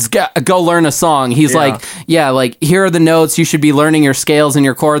chords, go learn a song. He's like, here are the notes. You should be learning your scales and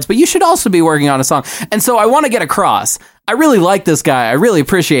your chords, but you should also be working on a song. And so I want to get across. I really like this guy. I really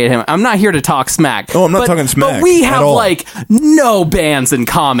appreciate him. I'm not here to talk smack. Oh, I'm not talking smack. But we have like no bands in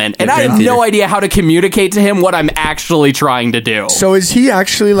common, and I have no idea how to communicate to him what I'm actually trying to do. So is he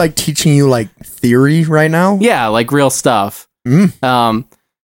actually like teaching you like theory right now? Yeah, like real stuff. Because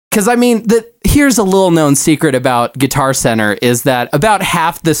I mean, here's a little known secret about Guitar Center is that about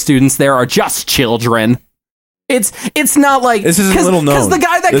half the students there are just children. It's not like this isn't little known. Because the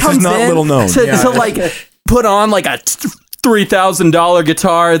guy that this comes is not in little known. to like put on like a $3,000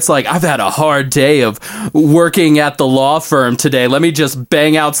 guitar. It's like, I've had a hard day of working at the law firm today. Let me just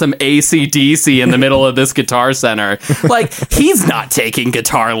bang out some AC/DC in the middle of this Guitar Center. Like, he's not taking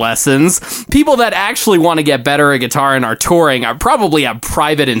guitar lessons. People that actually want to get better at guitar and are touring are probably have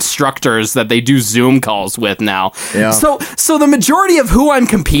private instructors that they do Zoom calls with now. Yeah. So the majority of who I'm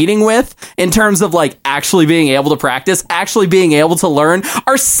competing with in terms of like actually being able to practice, actually being able to learn,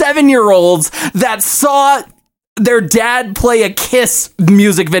 are 7-year-olds that saw their dad play a Kiss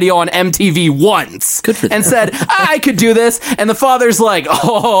music video on MTV once. Good for them. And said, I could do this. And the father's like,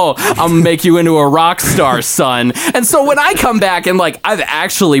 oh, I'll make you into a rock star, son. And so when I come back and like, I've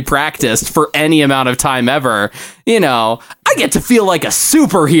actually practiced for any amount of time ever, you know, I get to feel like a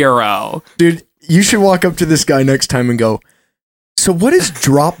superhero. Dude, you should walk up to this guy next time and go, so what is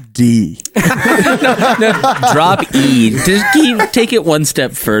drop D? No, drop E. Just take it one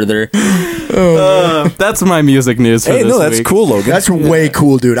step further. That's my music news for Hey, this no, that's week. cool, Logan. That's way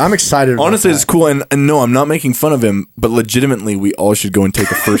cool, dude. I'm excited about Honestly, that. it's cool, and no, I'm not making fun of him, but legitimately, we all should go and take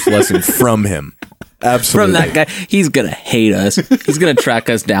a first lesson from him. Absolutely. from that guy. He's gonna hate us. He's gonna track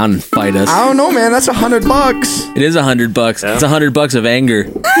us down and fight us. I don't know, man. That's $100. It is $100. Yeah. It's $100 of anger.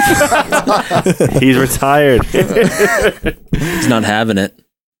 He's retired. He's not having it.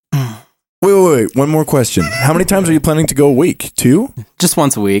 Wait. One more question. How many times are you planning to go a week? 2? Just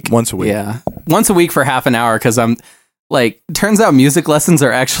once a week. Once a week. Yeah. Once a week for half an hour because I'm like, turns out music lessons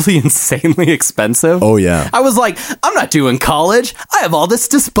are actually insanely expensive. Oh, yeah. I was like, I'm not doing college. I have all this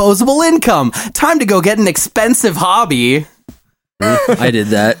disposable income. Time to go get an expensive hobby. I did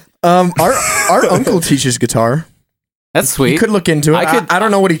that. Our uncle teaches guitar. That's sweet. You could look into it. I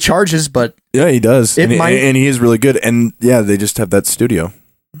don't know what he charges, but Yeah, he does. It might- And he is really good. And yeah, they just have that studio.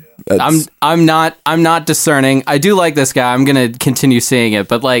 I'm not discerning. I do like this guy. I'm gonna continue seeing it,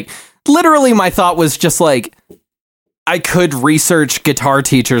 but like literally my thought was just like I could research guitar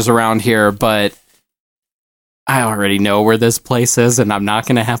teachers around here, but I already know where this place is, and I'm not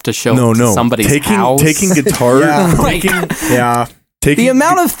gonna have to show up to somebody's house. Taking guitar, Yeah. taking The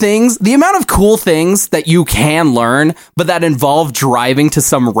amount of cool things that you can learn, but that involve driving to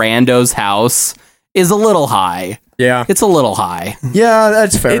some rando's house is a little high. yeah, It's a little high. yeah,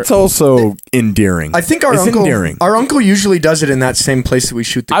 that's fair. It's also endearing. I think It's endearing. our uncle usually does it in that same place that we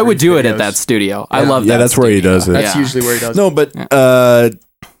shoot the. I would Groove do it at videos. that studio. I Yeah. love that. Yeah, that's where he studio. does it. That's Yeah. usually where he does. No, but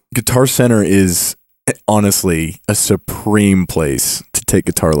Guitar Center is honestly a supreme place to take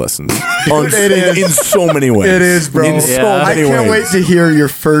guitar lessons. It is. In so many ways. It is, bro. In so Yeah. I many can't ways. wait to hear your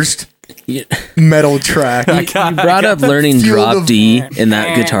first You metal track. brought up learning feel drop of- D in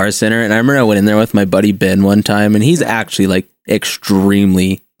that Guitar Center, and I remember I went in there with my buddy Ben one time, and he's actually like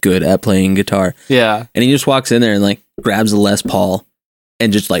extremely good at playing guitar. Yeah. And he just walks in there and like grabs a Les Paul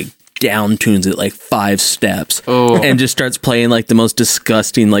and just like down tunes it like 5 steps Oh. and just starts playing like the most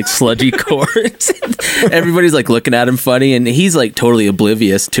disgusting like sludgy chords. Everybody's like looking at him funny, and he's like totally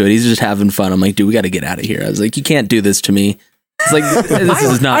oblivious to it. He's just having fun. I'm like, dude, we got to get out of here. I was like, you can't do this to me. It's like this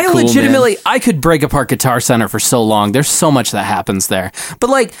is not I cool, legitimately, I could break apart Guitar Center for so long. There's so much that happens there.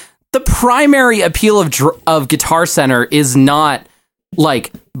 But like the primary appeal of Guitar Center is not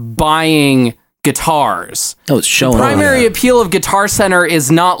like buying guitars. man. Oh, it's showing. Primary appeal of Guitar Center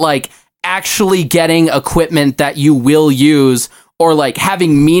is not like actually getting equipment that you will use or like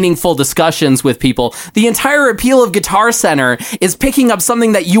having meaningful discussions with people. The entire appeal of Guitar Center is picking up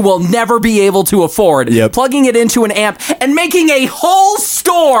something that you will never be able to afford, Yep. plugging it into an amp, and making a whole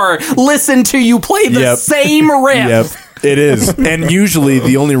store listen to you play the Yep. same riff. Yep, it is. And usually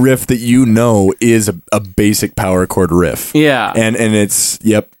the only riff that you know is a basic power chord riff. Yeah. And it's,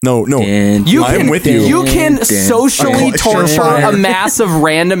 no. And You I'm can, with you. You can socially Okay. torture Surefire. a mass of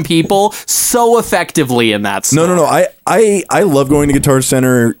random people so effectively in that store. No. I love going to Guitar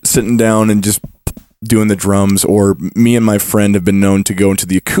Center, sitting down and just doing the drums. Or me and my friend have been known to go into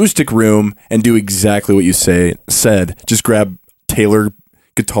the acoustic room and do exactly what you said. Just grab Taylor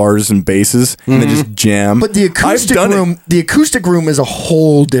guitars and basses and then just jam. But the acoustic room is a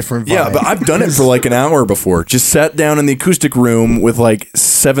whole different vibe. Yeah, but I've done it for like an hour before. Just sat down in the acoustic room with like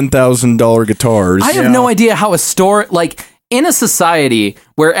 $7,000 guitars. I have no idea how a store, like in a society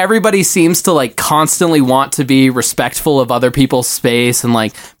where everybody seems to like constantly want to be respectful of other people's space and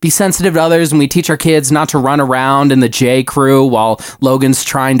like be sensitive to others, and we teach our kids not to run around in the J Crew while Logan's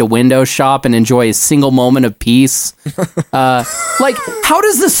trying to window shop and enjoy a single moment of peace. Like, how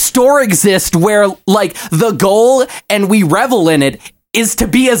does the store exist where like the goal, and we revel in it, is to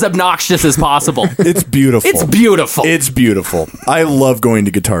be as obnoxious as possible? It's beautiful. It's beautiful. It's beautiful. I love going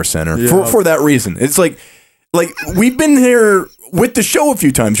to Guitar Center for that reason. It's like we've been here with the show a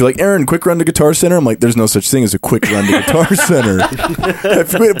few times. You're like, Aaron, quick run to Guitar Center. I'm like, there's no such thing as a quick run to Guitar Center.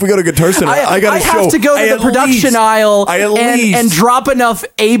 if we go to Guitar Center, I got I a show. have to go to the production aisle and drop enough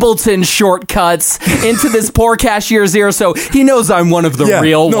Ableton shortcuts into this poor cashier zero so he knows I'm one of the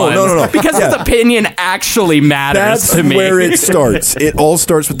real ones. No. Because his opinion actually matters That's to me. where it starts. It all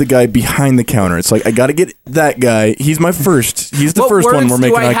starts with the guy behind the counter. It's like, I got to get that guy. He's my first. He's the What first one words we're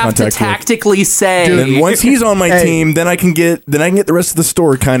making do I eye have contact to with. tactically say? And once he's on my Hey. team, then I can get the rest of the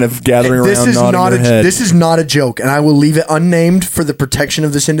store kind of gathering This around, is nodding not their head. this is not a joke, and I will leave it unnamed for the protection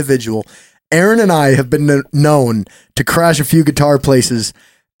of this individual. Aaron and I have been known to crash a few guitar places,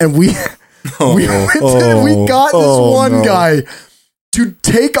 and we we got this one guy to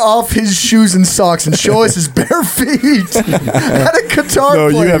take off his shoes and socks and show us his bare feet at a guitar No,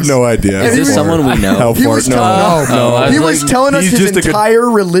 place. you have no idea. Is this someone we know? How He far? was, No. he I was was telling us he's his just a good- entire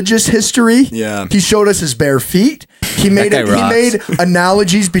religious history. Yeah. He showed us his bare feet. He made That guy rocks. made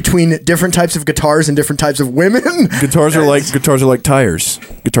analogies between different types of guitars and different types of women. Guitars are like tires.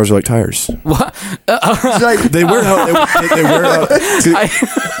 guitars are like tires. What? It's like, They wear out. They wear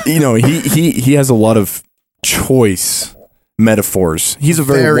out. You know, he has a lot of choice metaphors. He's a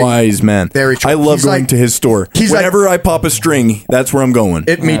very wise man. Very true. I love He's going like- to his store. he's Whenever I pop a string, that's where I'm going.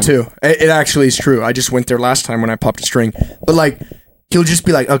 Me too. It actually is true. I just went there last time when I popped a string. But like, he'll just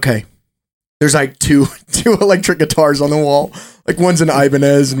be like, okay, there's like two electric guitars on the wall. Like one's an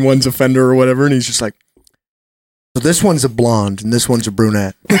Ibanez and one's a Fender or whatever. And he's just like, so this one's a blonde and this one's a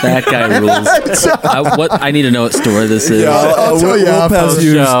brunette. That guy rules. I need to know what store this is. I'll tell you we'll after pass the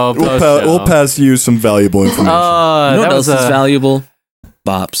you. show, We'll, post we'll show. pass you some valuable information. You know that what was else is valuable?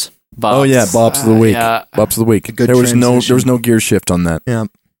 Bops. Oh yeah, Bops of the week. Yeah. Bops of the week. Good There was transition. no gear shift on that. Yeah.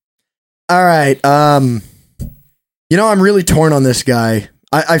 All right. You know, I'm really torn on this guy.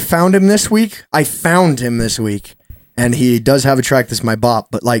 I found him this week. And he does have a track that's my bop,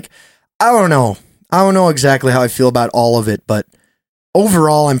 but like, I don't know. I don't know exactly how I feel about all of it, but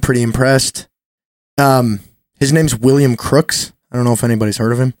overall, I'm pretty impressed. His name's William Crooks. I don't know if anybody's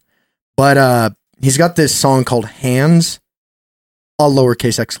heard of him, but he's got this song called Hands, all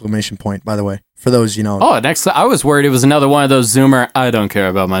lowercase exclamation point, by the way, for those, you know. Oh, next, I was worried it was another one of those Zoomer. I don't care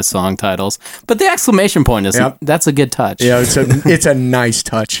about my song titles, but the exclamation point is that's a good touch. Yeah, it's a nice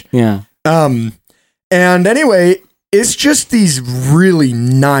touch. Yeah. And anyway, it's just these really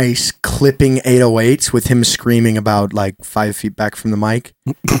nice clipping 808s with him screaming about like 5 feet back from the mic.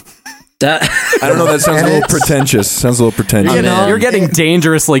 That I don't know. That sounds a little It's- pretentious. Sounds a little pretentious. You know, You're getting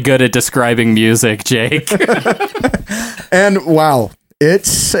dangerously good at describing music, Jake. And wow,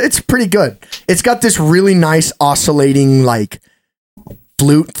 it's pretty good. It's got this really nice oscillating like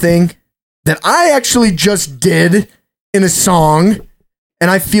flute thing that I actually just did in a song, and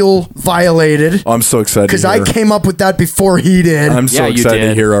I feel violated Oh, I'm so excited because to I hear. came up with that before he did. I'm so Yeah, you excited to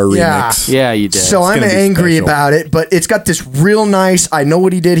did. hear our Yeah. remix. Yeah, you did. So I'm gonna be angry special. about it, but it's got this real nice. I know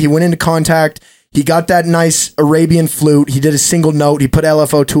what he did. He went into Contact. He got that nice Arabian flute. He did a single note. He put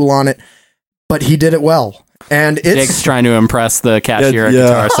LFO Tool on it, but he did it well. And Jake's it's trying to impress the cashier at Yeah.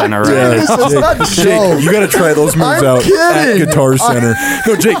 Guitar Center right Yeah, now. It's not Jake, Joe. you got to try those moves I'm out at kidding. Guitar Center.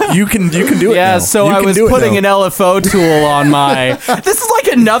 No, Jake, you can do it. Yeah, now. so You I can was do it putting an now. LFO tool on my. This is like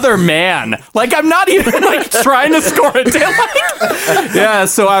another man. Like I'm not even like trying to score a deal. Like, yeah,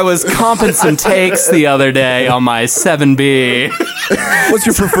 so I was comping some takes the other day on my 7B. What's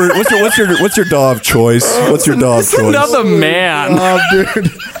your preferred? What's your DAW of choice? What's your DAW of It's choice? another man. Oh,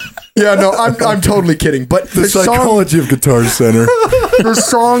 dude. Yeah, no, I'm totally kidding. But The the song, psychology of Guitar Center. the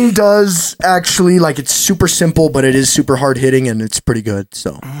song does actually like it's super simple, but it is super hard hitting and it's pretty good.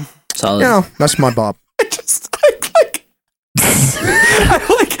 So, solid. you know, that's my bop.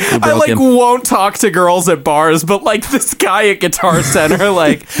 I like won't talk to girls at bars, but like this guy at Guitar Center,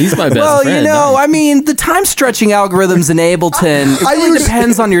 like He's my best well, friend. you know, I mean, the time stretching algorithms in Ableton it I really use-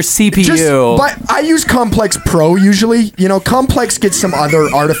 depends on your CPU. But I use Complex Pro usually. You know, Complex gets some other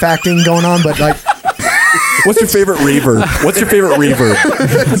artifacting going on, but like, What's your favorite reverb? What's your favorite reverb?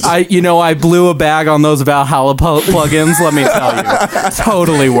 I blew a bag on those Valhalla plugins. Let me tell you,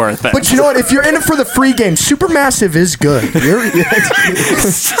 totally worth it. but you know what? If you're in it for the free game, Supermassive is good.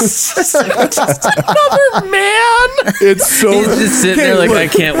 Another man. It's so. He's just sitting there like, I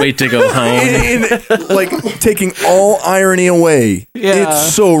can't wait to go home. Like taking all irony away. Yeah.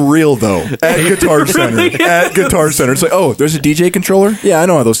 It's so real though. At Guitar Center. really At Guitar Center. It's like, oh, there's a DJ controller? Yeah, I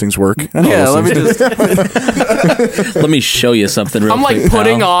know how those things work. I know Yeah, how let me those things just. Let me show you something real I'm quick. like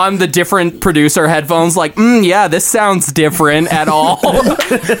putting pal. on the different producer headphones. Like, yeah, this sounds different at all.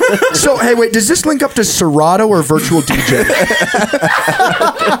 So, hey, wait, does this link up to Serato or Virtual DJ?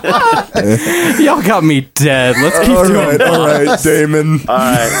 Y'all got me dead. Let's keep All doing right, all right, Damon. All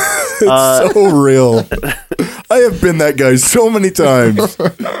right. It's so real. I have been that guy so many times.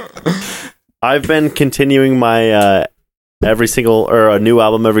 I've been continuing my every single or a new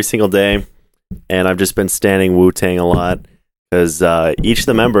album every single day, and I've just been standing Wu-Tang a lot because each of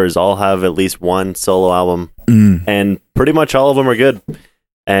the members all have at least one solo album, and pretty much all of them are good.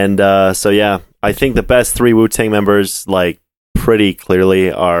 And so yeah, I think the best 3 Wu-Tang members, like pretty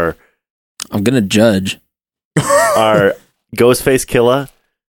clearly, are I'm gonna judge. Ghostface Killah,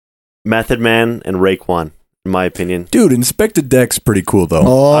 Method Man, and Raekwon. In my opinion. Dude, Inspected Deck's pretty cool though.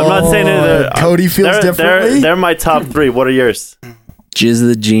 Oh, I'm not saying that Cody feels differently. They're my top 3. What are yours? Jizz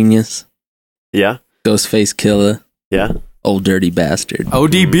the Genius, Yeah, Ghostface Killer, yeah. Old Dirty Bastard.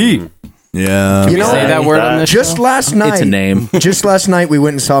 ODB. Yeah. You know, Say that word on this just show? last night, It's a name. just last night we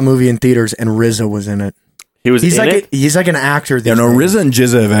went and saw a movie in theaters, and RZA was in it. He was He's in like it. He's like an actor. Yeah, these no, days. RZA and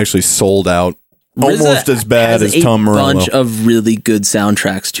Jizza have actually sold out almost as bad has as Tom a bunch Morello. of really good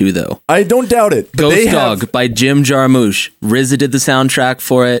soundtracks too, though. I don't doubt it. But they Ghost Dog have, by Jim Jarmusch. RZA did the soundtrack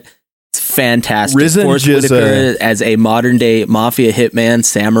for it. It's fantastic. RZA and Forrest Jizza. Whitaker as a modern day mafia hitman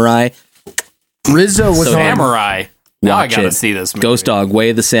samurai. Rizzo was on. Samurai. Now I Watch gotta it. see this movie. Ghost Dog, Way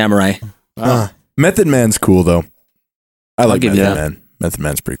of the Samurai. Method Man's cool though. I like give you Method that. Man. Method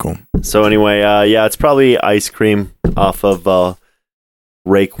Man's pretty cool. So anyway, yeah, it's probably Ice Cream off of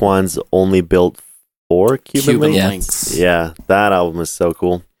Raekwon's Only Built for Cuban Cuban Links. Links. Yeah, that album is so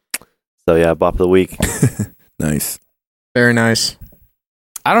cool. So yeah, Bop of the Week. Nice. Very nice.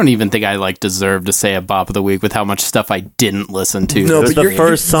 I don't even think I deserve to say a bop of the week with how much stuff I didn't listen to. No, It was but the you're-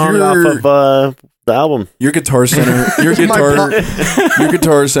 first song you're- off of the album. Your Guitar Center, your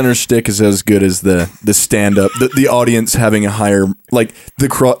Guitar Center shtick is as good as the stand up, the audience having a higher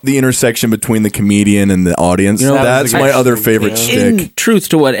the intersection between the comedian and the audience. You know, That's my other favorite In shtick. truth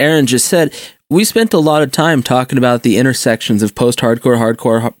to what Aaron just said, we spent a lot of time talking about the intersections of post-hardcore,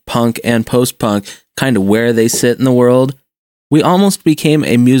 hardcore punk, and post-punk, kind of where they sit in the world. We almost became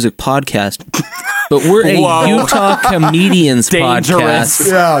a music podcast, but we're a Whoa. Utah comedians Dangerous.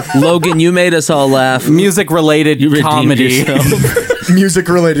 podcast. Yeah, Logan, you made us all laugh. Music-related You redeemed comedy. yourself. music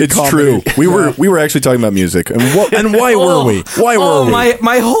related. It's true. We were actually talking about music, and why were we? Why were we?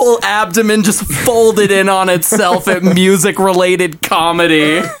 My whole abdomen just folded in on itself at music-related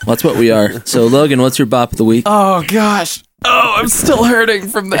comedy. That's what we are. So, Logan, what's your bop of the week? Oh, gosh. Oh, I'm still hurting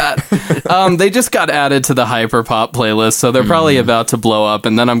from that. They just got added to the Hyperpop playlist, so they're probably about to blow up,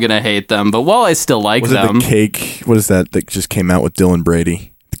 and then I'm going to hate them. But while I still like Was it them... the Cake? What is that just came out with Dylan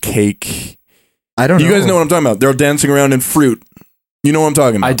Brady? The Cake. I don't know. You guys know what I'm talking about? They're dancing around in fruit. You know what I'm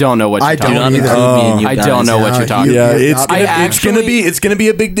talking about? I don't know what you're I talking don't about. either. include me and you I guys. don't know what you're talking Yeah, about. it's gonna be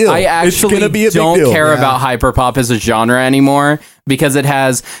a big deal. I it's actually gonna be a big don't deal. care about hyperpop as a genre anymore because it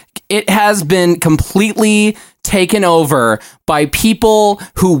has been completely taken over by people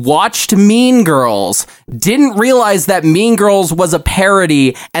who watched Mean Girls, didn't realize that Mean Girls was a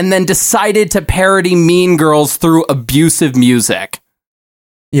parody, and then decided to parody Mean Girls through abusive music.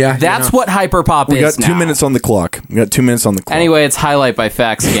 Yeah, That's what hyperpop We is got 2 now. minutes on the clock. Anyway, it's Highlight by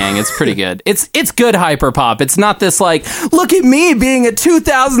Fax Gang. It's pretty good. It's good hyperpop. It's not this look at me being a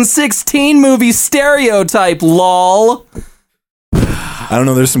 2016 movie stereotype, lol. I don't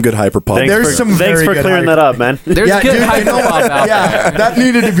know. There's some good hyperpop. There's some Thanks very for good clearing hype. that up, man. There's good dude, you know hyperpop what? out Yeah, there. that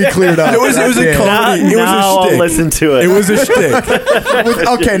needed to be cleared up. It was a Yeah. comedy. It was Now a I'll shtick. listen to it. It was a shtick.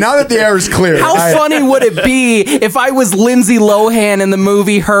 Okay, now that the air is clear. How funny would it be if I was Lindsay Lohan in the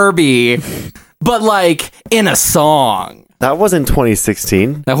movie Herbie, but in a song? That wasn't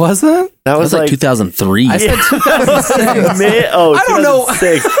 2016. That wasn't? That That was was like 2003. I said 2006. I don't know.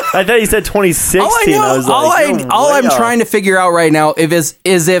 2006. I thought you said 2016. All I know, I was like, all I'm trying to figure out right now is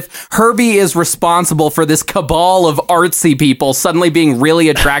if Herbie is responsible for this cabal of artsy people suddenly being really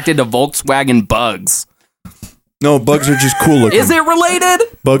attracted to Volkswagen Bugs. No, bugs are just cool looking. Is it related?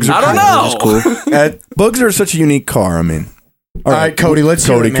 Bugs are I don't cool. know. They're just cool. Bugs are such a unique car. I mean, All right, Cody, let's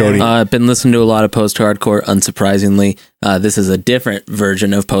hear it, man. Cody. I've been listening to a lot of post-hardcore, unsurprisingly. This is a different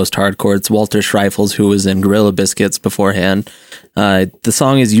version of post-hardcore. It's Walter Schreifels, who was in Gorilla Biscuits beforehand. The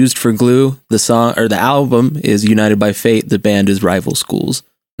song is Used for Glue. The album is United by Fate. The band is Rival Schools.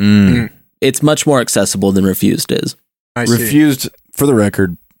 It's much more accessible than Refused is. I see. Refused, for the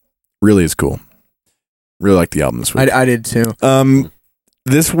record, really is cool. Really like the album this week. I did too.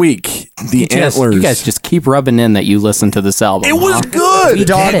 This week, the Antlers. You guys just keep rubbing in that you listen to this album. It was huh? good. We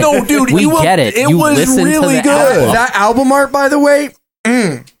get it. No, dude, We get it. It You was listen to really the good. album. That album art, by the way.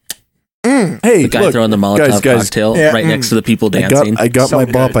 Hey, The guy look, throwing the Molotov guys, cocktail Yeah. right next to the people I dancing. got So my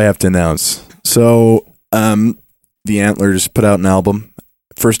good. bop I have to announce. So, the Antlers put out an album,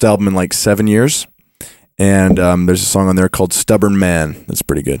 first album in 7 years, and there's a song on there called "Stubborn Man." That's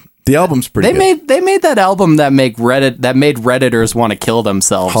pretty good. The album's pretty good. They made that album that made Redditors want to kill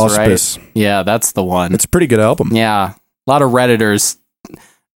themselves, Hospice. right? Yeah, that's the one. It's a pretty good album. Yeah, a lot of Redditors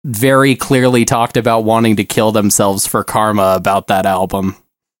very clearly talked about wanting to kill themselves for karma about that album.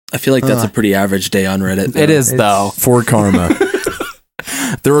 I feel like that's a pretty average day on Reddit. It is though. For karma.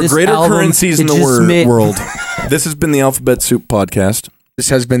 There are This greater album, currencies in it the just world. This has been the Alphabet Soup podcast. This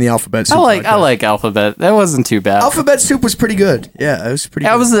has been the Alphabet Soup. I podcast. like Alphabet. That wasn't too bad. Alphabet Soup was pretty good. Yeah, it was pretty.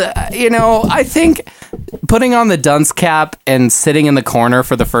 That good. was, I think putting on the dunce cap and sitting in the corner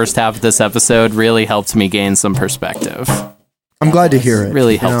for the first half of this episode really helped me gain some perspective. I'm glad to hear it.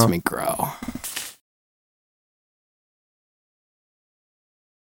 Really you helped know. me grow.